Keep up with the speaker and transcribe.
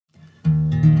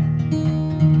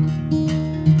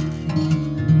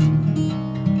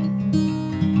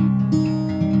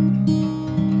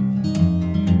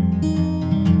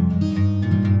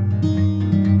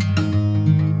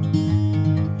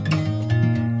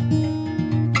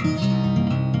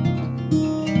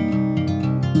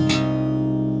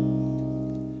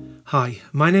Hi,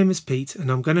 my name is Pete and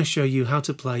I'm going to show you how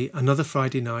to play Another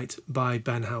Friday Night by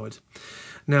Ben Howard.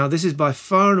 Now this is by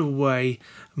far and away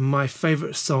my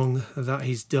favourite song that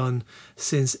he's done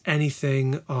since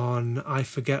anything on I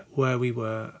Forget Where We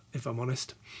Were, if I'm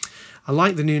honest. I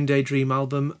like the Noonday Dream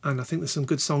album and I think there's some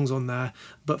good songs on there,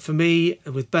 but for me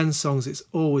with Ben's songs it's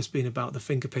always been about the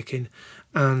finger picking,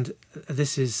 and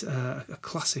this is a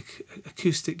classic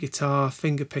acoustic guitar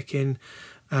finger picking.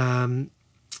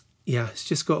 Yeah, it's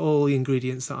just got all the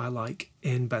ingredients that I like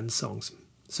in Ben's songs.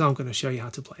 So I'm going to show you how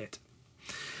to play it.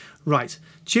 Right,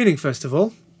 tuning first of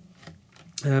all.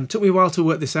 Took me a while to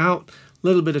work this out. A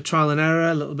little bit of trial and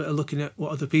error, a little bit of looking at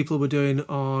what other people were doing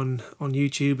on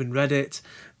YouTube and Reddit.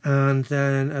 And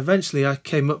then eventually I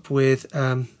came up with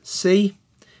C,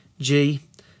 G,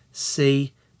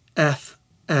 C, F,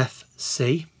 F,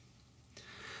 C.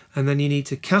 And then you need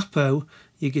to capo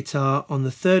your guitar on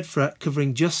the 3rd fret,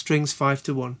 covering just strings 5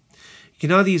 to 1. You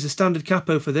can either use a standard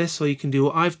capo for this, or you can do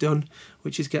what I've done,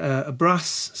 which is get a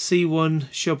brass C1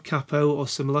 shub capo or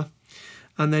similar,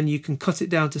 and then you can cut it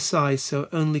down to size so it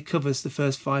only covers the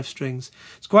first 5 strings.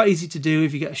 It's quite easy to do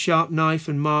if you get a sharp knife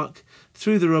and mark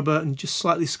through the rubber and just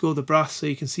slightly score the brass so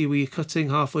you can see where you're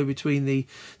cutting halfway between the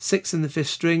 6th and the 5th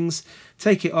strings.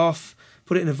 Take it off,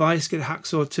 put it in a vise, get a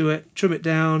hacksaw to it, trim it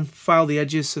down, file the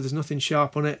edges so there's nothing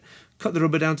sharp on it, cut the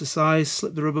rubber down to size,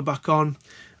 slip the rubber back on,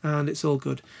 and it's all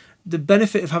good. The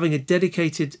benefit of having a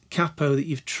dedicated capo that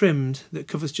you've trimmed that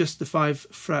covers just the 5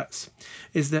 frets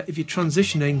is that if you're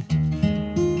transitioning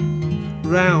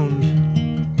round,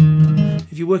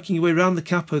 if you're working your way around the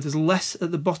capo, there's less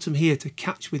at the bottom here to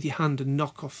catch with your hand and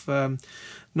knock off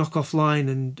line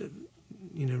and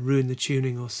ruin the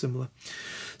tuning or similar.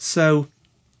 So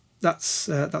that's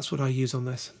what I use on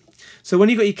this. So when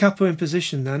you've got your capo in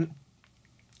position,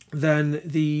 then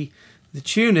the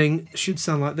tuning should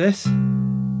sound like this.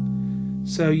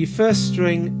 So your first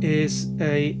string is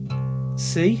a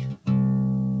C,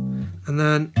 and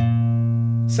then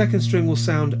second string will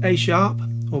sound A sharp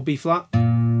or B flat.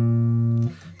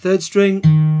 3rd string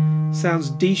sounds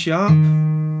D sharp.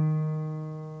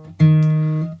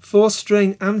 4th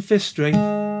string and 5th string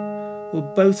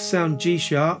will both sound G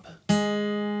sharp.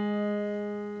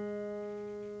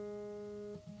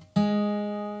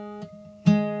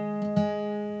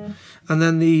 And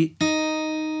then the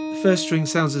 1st string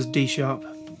sounds as D sharp.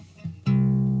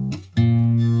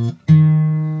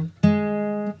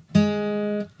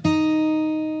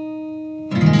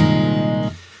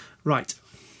 Right,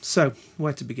 so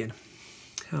where to begin?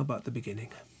 How about the beginning?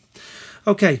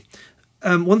 Okay,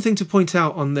 one thing to point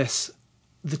out on this,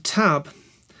 the tab,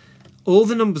 all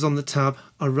the numbers on the tab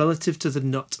are relative to the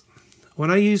nut. When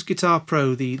I use Guitar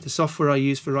Pro, the software I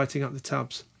use for writing out the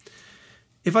tabs,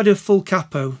 if I do a full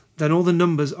capo, then all the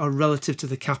numbers are relative to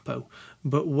the capo.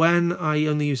 But when I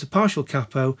only use a partial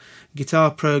capo, Guitar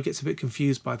Pro gets a bit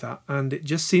confused by that, and it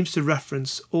just seems to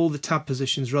reference all the tab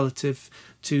positions relative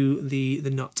to the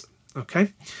nut.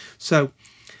 Okay, so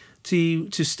to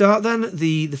start then,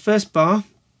 the first bar,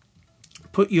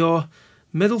 put your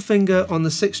middle finger on the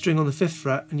 6th string on the 5th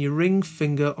fret and your ring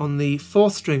finger on the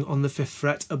 4th string on the 5th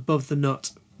fret above the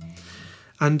nut.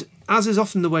 And as is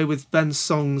often the way with Ben's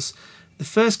songs, the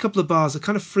first couple of bars are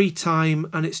kind of free time,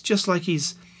 and it's just like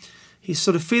he's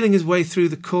sort of feeling his way through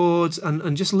the chords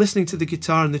and just listening to the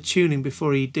guitar and the tuning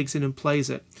before he digs in and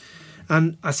plays it.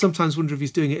 And I sometimes wonder if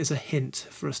he's doing it as a hint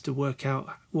for us to work out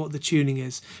what the tuning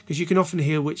is, because you can often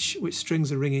hear which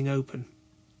strings are ringing open.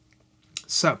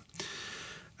 So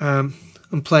I'm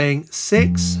playing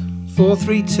 6, 4,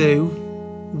 3, 2,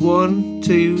 1,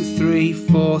 2, 3,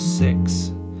 4,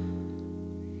 6.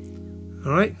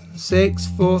 Alright, 6,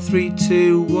 4, 3,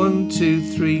 2, 1,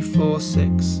 2, 3, 4,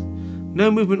 6.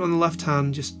 No movement on the left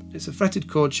hand, just it's a fretted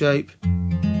chord shape.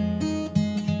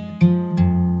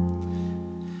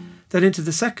 Then into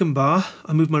the second bar,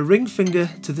 I move my ring finger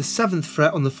to the 7th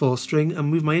fret on the 4th string and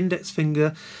move my index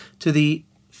finger to the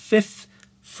 5th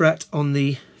fret on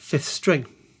the 5th string.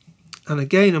 And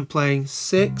again I'm playing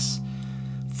 6,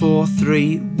 4,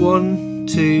 3, 1,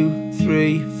 2,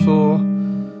 3, 4,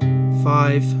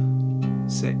 5,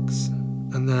 6,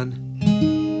 and then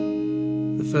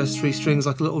the first 3 strings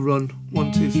like a little run,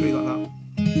 1, 2, 3 like that,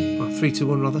 or 3, 2,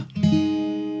 1 rather.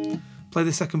 Play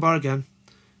the second bar again.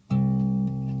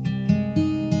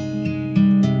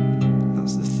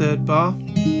 That's the 3rd bar,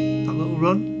 that little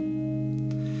run.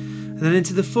 And then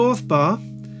into the fourth bar,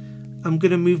 I'm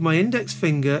going to move my index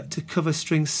finger to cover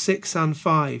strings 6 and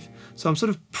 5. So I'm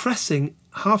sort of pressing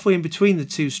halfway in between the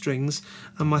two strings,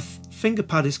 and my finger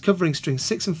pad is covering strings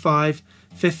 6 and 5,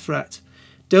 5th fret.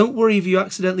 Don't worry if you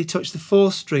accidentally touch the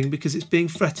 4th string, because it's being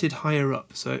fretted higher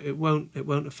up, so it won't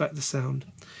affect the sound.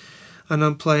 And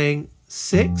I'm playing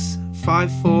 6,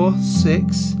 5, 4,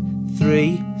 6,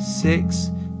 3, 6,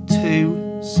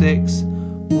 2, 6,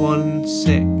 1,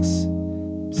 6,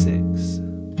 6,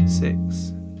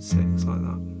 6, 6, like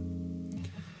that.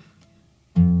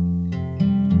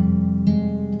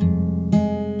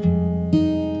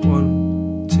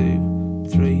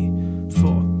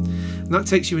 And that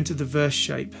takes you into the verse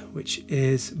shape, which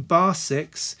is bar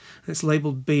 6, and it's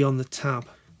labelled B on the tab.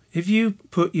 If you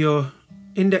put your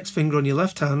index finger on your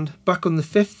left hand, back on the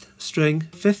 5th string,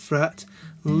 5th fret,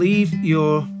 leave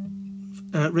your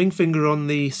ring finger on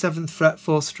the 7th fret,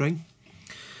 4th string,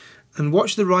 and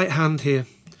watch the right hand here.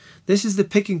 This is the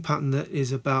picking pattern that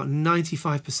is about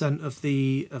 95% of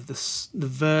the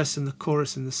verse and the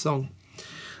chorus in the song.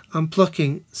 I'm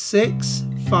plucking 6,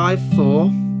 5, 4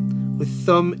 with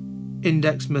thumb,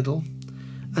 index, middle,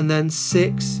 and then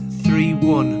 6, 3,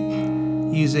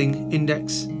 1 using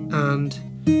index and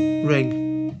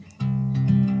ring.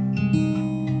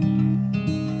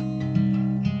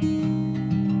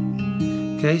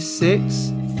 Okay,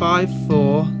 6, 5,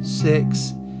 4,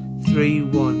 6, 3,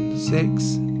 1,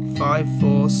 6, 5,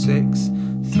 4, 6,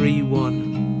 3,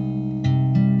 1.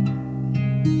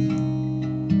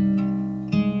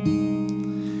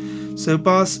 So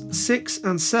bars 6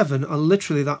 and 7 are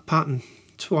literally that pattern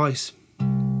twice.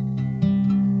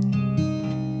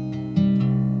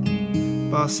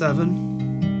 Bar 7.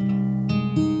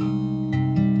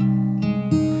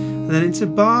 And then into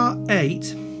bar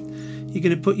 8, you're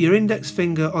going to put your index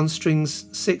finger on strings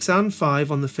 6 and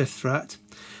 5 on the 5th fret.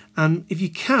 And if you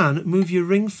can, move your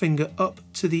ring finger up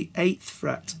to the 8th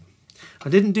fret. I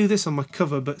didn't do this on my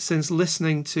cover, but since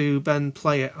listening to Ben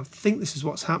play it, I think this is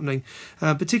what's happening.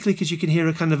 Particularly because you can hear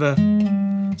a kind of a,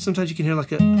 sometimes you can hear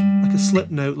like a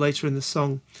slip note later in the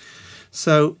song.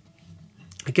 So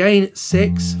again,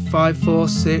 6, 5, 4,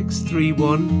 6, 3,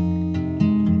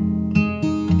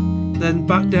 1. Then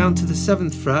back down to the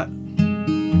 7th fret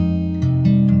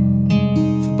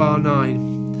for bar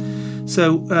 9.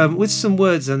 So with some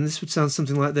words then, this would sound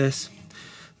something like this.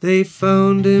 They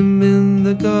found him in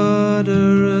the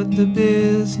gutter at the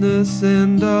business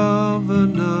end of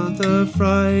another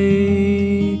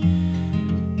Friday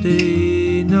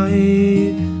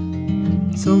night.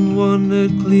 Someone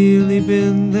had clearly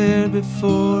been there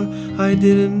before. I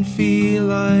didn't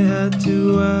feel I had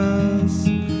to ask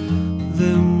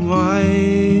them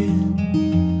why.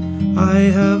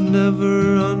 I have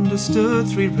never understood,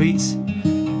 3 repeats,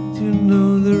 to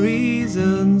know the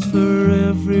reasons for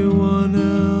everyone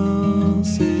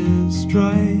else's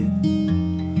strife.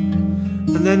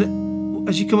 And then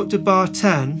as you come up to bar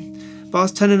 10,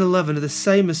 bars 10 and 11 are the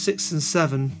same as 6 and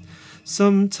 7.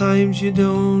 Sometimes you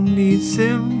don't need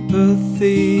sympathy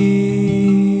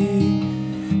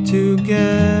to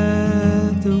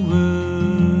get the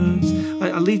words.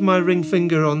 I leave my ring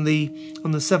finger on the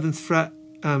 7th fret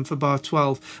for bar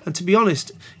 12, and to be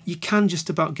honest, you can just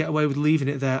about get away with leaving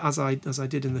it there, as I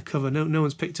did in the cover. No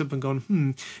one's picked up and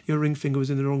gone, your ring finger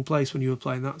was in the wrong place when you were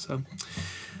playing that. So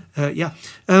yeah,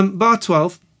 bar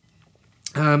 12,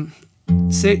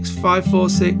 6, 5, 4,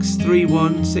 6, 3,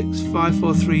 1, 6, 5,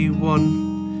 4, 3,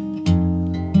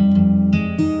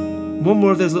 1. One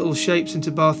more of those little shapes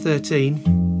into bar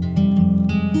 13.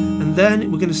 And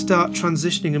then we're going to start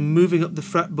transitioning and moving up the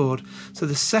fretboard. So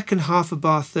the second half of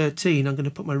bar 13, I'm going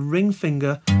to put my ring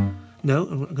finger, I'm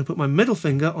going to put my middle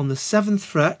finger on the 7th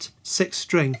fret, 6th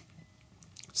string.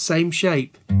 Same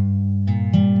shape.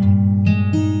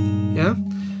 Yeah?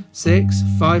 6,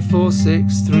 5, 4,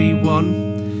 6, 3, 1.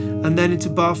 And then into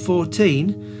bar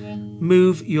 14,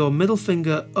 move your middle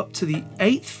finger up to the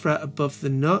 8th fret above the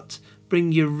nut,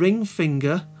 bring your ring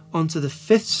finger onto the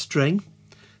 5th string.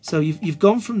 So you've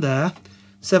gone from there,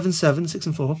 7, 7, 6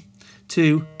 and 4,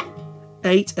 to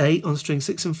 8, 8 on string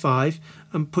 6 and 5,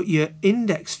 and put your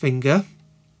index finger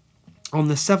on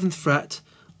the 7th fret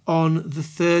on the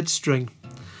 3rd string.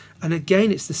 And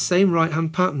again, it's the same right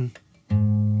hand pattern.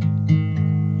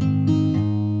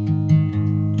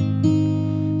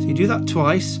 So you do that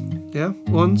twice, yeah,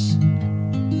 once,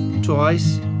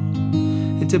 twice.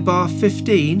 Into bar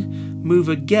 15, move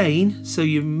again, so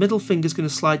your middle finger is going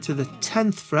to slide to the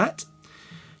 10th fret,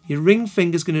 your ring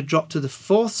finger is going to drop to the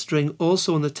 4th string,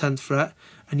 also on the 10th fret,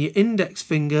 and your index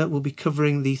finger will be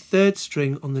covering the 3rd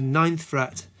string on the 9th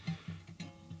fret.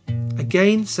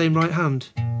 Again, same right hand.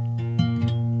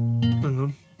 Hang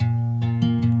on.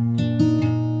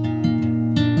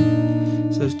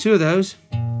 those, 2 of those.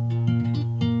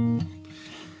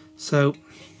 So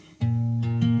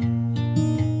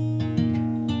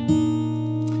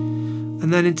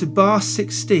and then into bar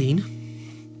 16,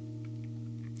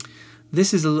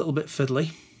 this is a little bit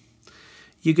fiddly.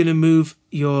 You're going to move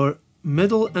your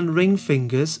middle and ring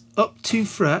fingers up 2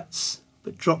 frets,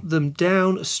 but drop them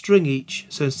down a string each.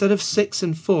 So instead of 6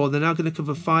 and 4, they're now going to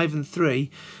cover 5 and 3.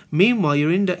 Meanwhile,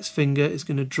 your index finger is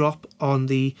going to drop on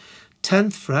the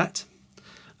 10th fret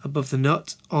above the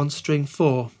nut on string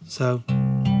 4. So you're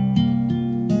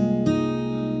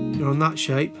on that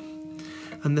shape.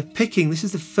 And the picking, this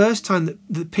is the first time that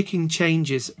the picking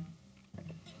changes.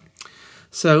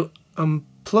 So I'm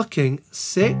plucking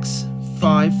 6,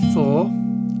 5, 4,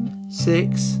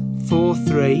 6, 4,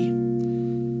 3,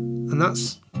 and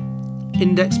that's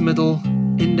index, middle,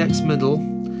 and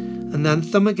then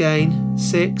thumb again,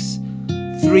 6,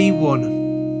 3,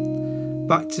 1.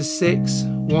 Back to 6,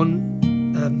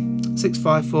 1, 6,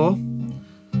 5, 4,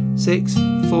 6,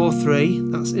 4, 3,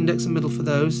 that's index and middle for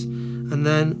those, and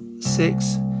then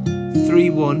 6, 3,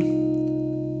 1,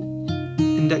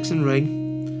 index and ring,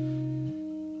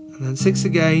 and then 6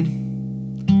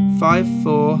 again, 5,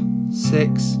 4,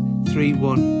 6, 3,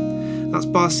 1. That's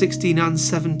bar 16 and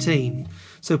 17.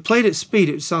 So played at speed,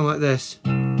 it would sound like this.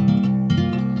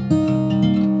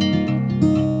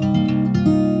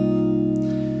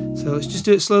 So let's just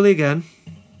do it slowly again.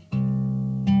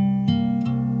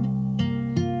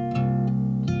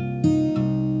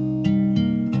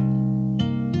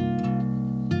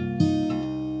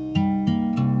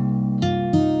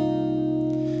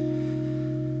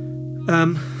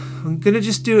 I'm going to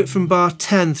just do it from bar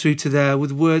 10 through to there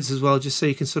with words as well, just so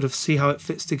you can sort of see how it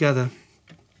fits together.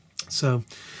 So,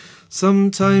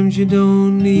 sometimes you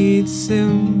don't need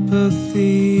sympathy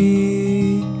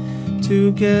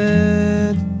to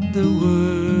get the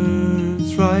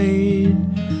words right,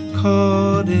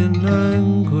 caught in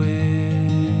anguish.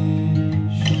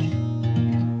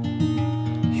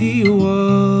 He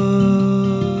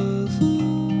was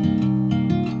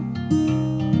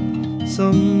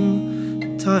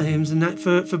sometimes, and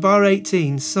for bar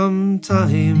 18,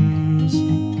 sometimes,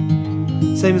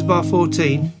 same as bar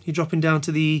 14, you're dropping down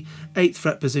to the 8th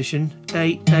fret position,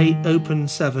 8, 8, open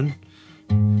 7,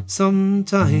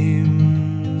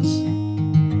 sometimes,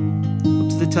 up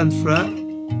to the 10th fret,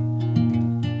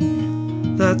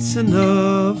 that's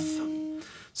enough.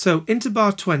 So into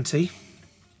bar 20,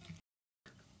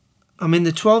 I'm in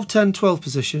the 12, 10, 12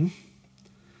 position,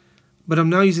 but I'm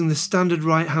now using the standard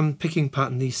right hand picking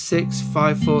pattern, the 6,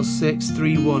 5, 4, 6,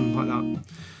 3, 1, like that.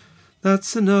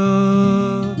 That's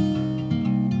enough.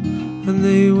 And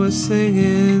they were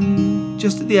singing.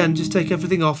 Just at the end, just take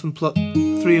everything off and pluck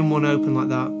 3 and 1 open like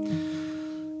that.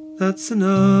 That's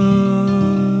enough.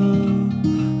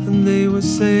 And they were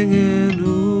singing,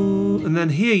 ooh. And then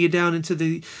here you're down into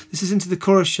the, this is into the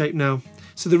chorus shape now.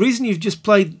 So the reason you've just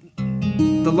played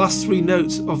the last 3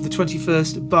 notes of the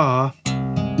 21st bar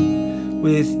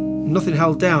with nothing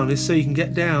held down is so you can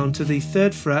get down to the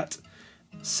 3rd fret,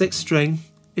 6th string,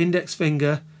 index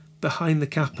finger behind the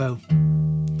capo.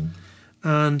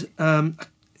 And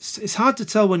it's hard to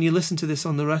tell when you listen to this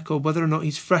on the record whether or not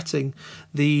he's fretting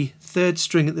the 3rd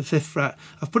string at the 5th fret.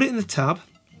 I've put it in the tab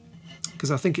because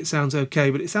I think it sounds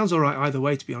okay, but it sounds alright either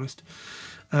way, to be honest.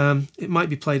 It might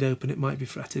be played open, it might be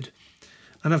fretted.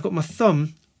 And I've got my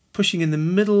thumb pushing in the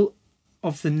middle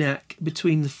of the neck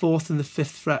between the 4th and the 5th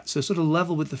fret, so sort of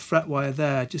level with the fret wire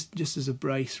there, just as a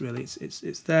brace really.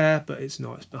 It's there, but it's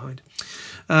not, it's behind.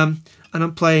 And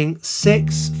I'm playing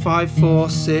 6, 5, 4,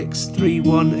 6, 3,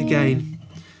 1 again.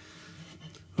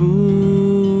 Ooh,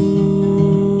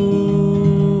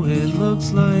 it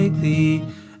looks like the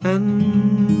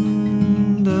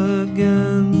end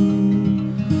again.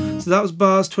 So that was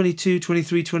bars 22,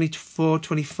 23, 24,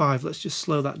 25. Let's just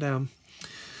slow that down.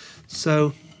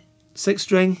 So 6th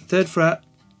string, 3rd fret,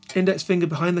 index finger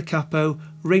behind the capo,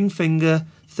 ring finger,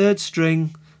 3rd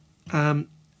string,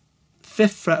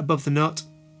 5th fret above the nut,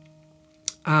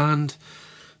 and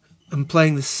I'm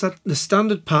playing the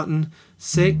standard pattern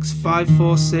 6, 5,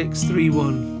 4, 6, 3,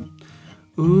 1.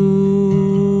 Ooh,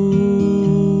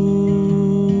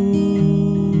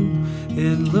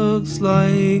 it looks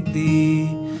like the...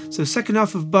 So second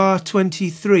half of bar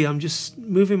 23, I'm just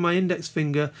moving my index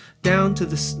finger down to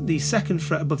the 2nd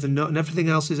fret above the nut and everything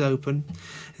else is open.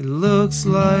 It looks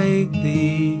like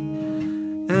the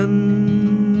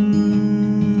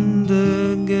end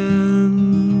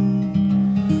again.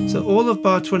 So all of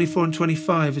bar 24 and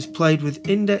 25 is played with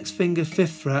index finger 5th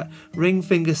fret, ring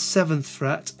finger 7th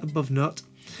fret above nut,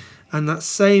 and that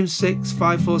same 6,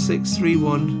 5, 4, 6, 3,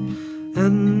 1,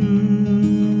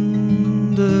 and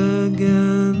and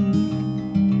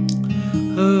again.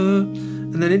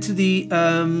 And then into the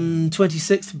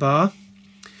 26th bar.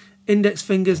 Index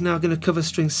finger is now going to cover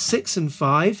strings 6 and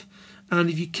 5, and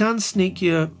if you can, sneak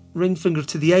your ring finger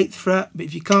to the 8th fret, but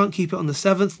if you can't, keep it on the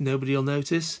 7th, nobody will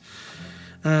notice.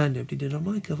 Nobody did on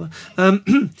my cover.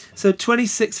 So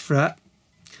 26th fret,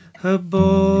 her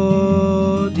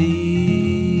body,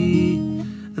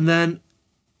 and then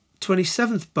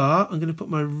 27th bar, I'm going to put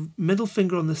my middle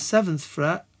finger on the 7th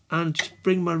fret and just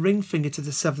bring my ring finger to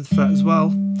the 7th fret as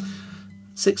well.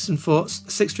 6th and 4th,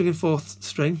 6th string and 4th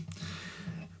string.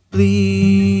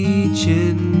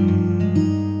 Bleaching,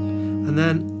 and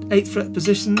then 8th fret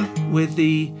position with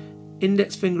the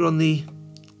index finger on the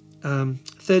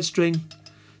 3rd string,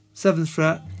 7th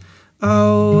fret,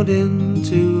 out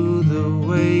into the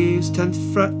waves, 10th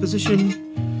fret position,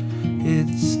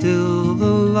 it's still the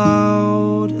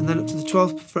loud, and then up to the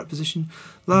 12th fret position,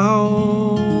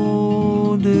 loudest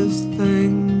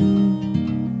thing.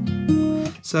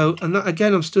 So, and that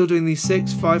again, I'm still doing these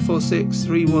 6, 5, 4, 6,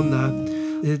 3, 1 there.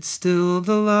 It's still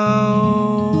the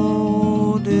loudest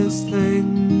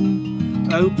thing.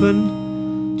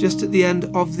 Open just at the end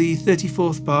of the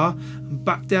 34th bar and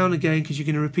back down again, because you're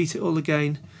going to repeat it all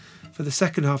again for the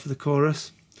second half of the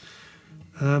chorus.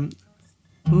 Ooh,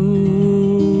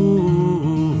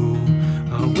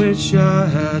 I wish I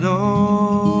had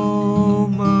all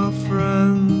my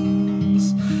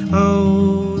friends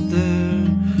out there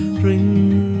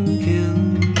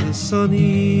drinking the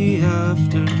sunny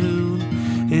afternoon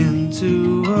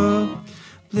into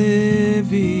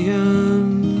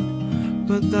oblivion,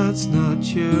 but that's not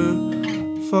your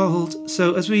fault.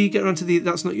 So as we get around to the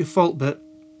that's not your fault bit,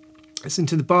 it's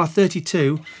into the bar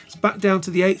 32, it's back down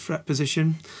to the 8th fret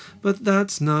position, but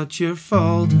that's not your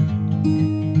fault. Up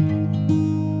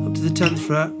to the 10th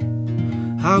fret,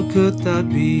 how could that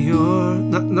be your,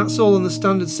 and that's all on the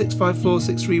standard 6, 5, 4,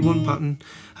 6, 3, 1 pattern.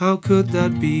 How could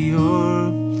that be your,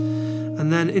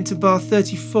 and then into bar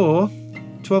 34,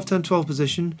 12, 10, 12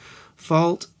 position,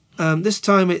 fault. This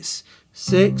time it's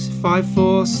 6, 5,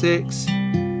 4, 6.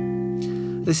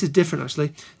 This is different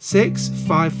actually. 6,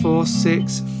 5, 4,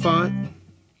 6, 5,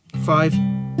 5,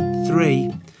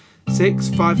 3. 6,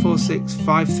 5, 4, 6,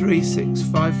 5, 3, 6,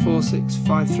 5, 4, 6,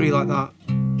 5, 3, like that.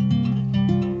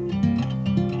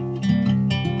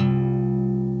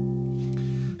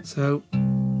 So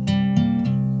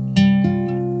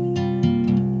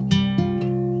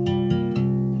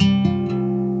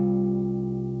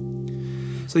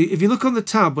if you look on the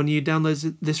tab when you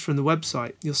download this from the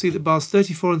website, you'll see that bars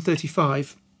 34 and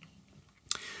 35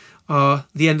 are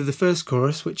the end of the first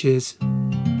chorus, which is,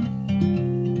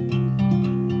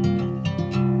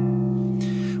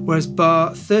 whereas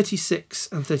bar 36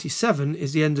 and 37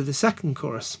 is the end of the second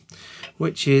chorus,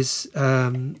 which is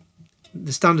the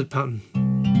standard pattern.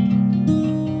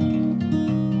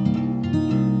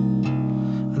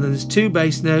 And then there's 2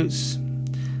 bass notes,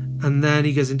 and then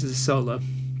he goes into the solo.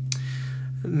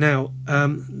 Now,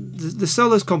 the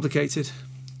solo is complicated,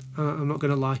 I'm not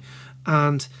going to lie,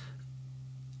 and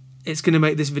it's going to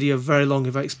make this video very long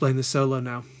if I explain the solo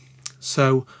now.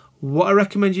 So what I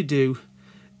recommend you do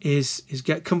is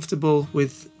get comfortable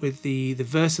with the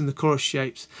verse and the chorus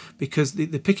shapes, because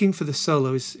the picking for the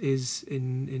solo is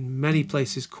in many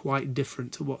places quite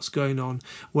different to what's going on,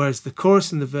 whereas the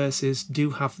chorus and the verses do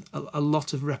have a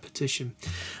lot of repetition.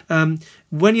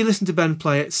 When you listen to Ben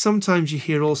play it, sometimes you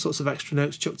hear all sorts of extra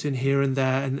notes chucked in here and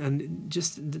there, and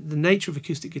just the nature of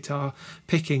acoustic guitar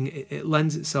picking, it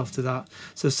lends itself to that.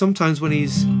 So sometimes when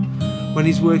he's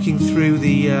working through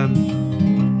the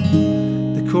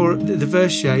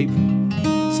verse shape,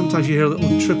 sometimes you hear a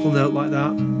little triple note like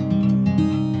that.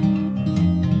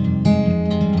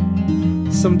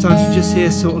 Sometimes you just hear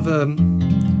sort of a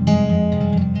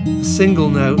single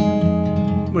note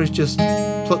where it's just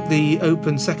pluck the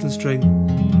open second string.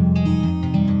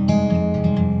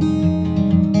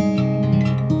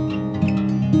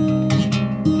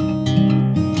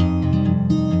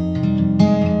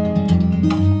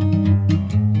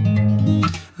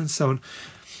 And so on.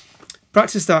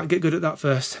 Practice that, get good at that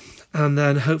first, and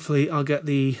then hopefully I'll get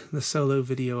the solo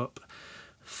video up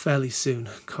fairly soon,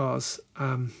 because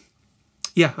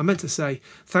yeah, I meant to say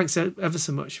thanks ever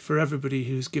so much for everybody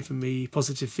who's given me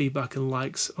positive feedback and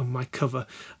likes on my cover.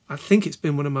 I think it's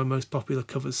been one of my most popular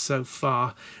covers so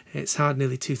far. It's had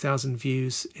nearly 2,000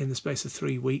 views in the space of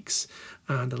 3 weeks,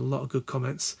 and a lot of good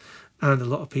comments, and a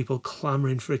lot of people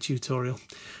clamouring for a tutorial.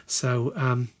 So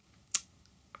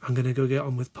I'm going to go get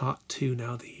on with part 2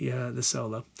 now, the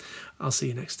solo. I'll see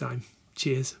you next time.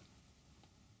 Cheers.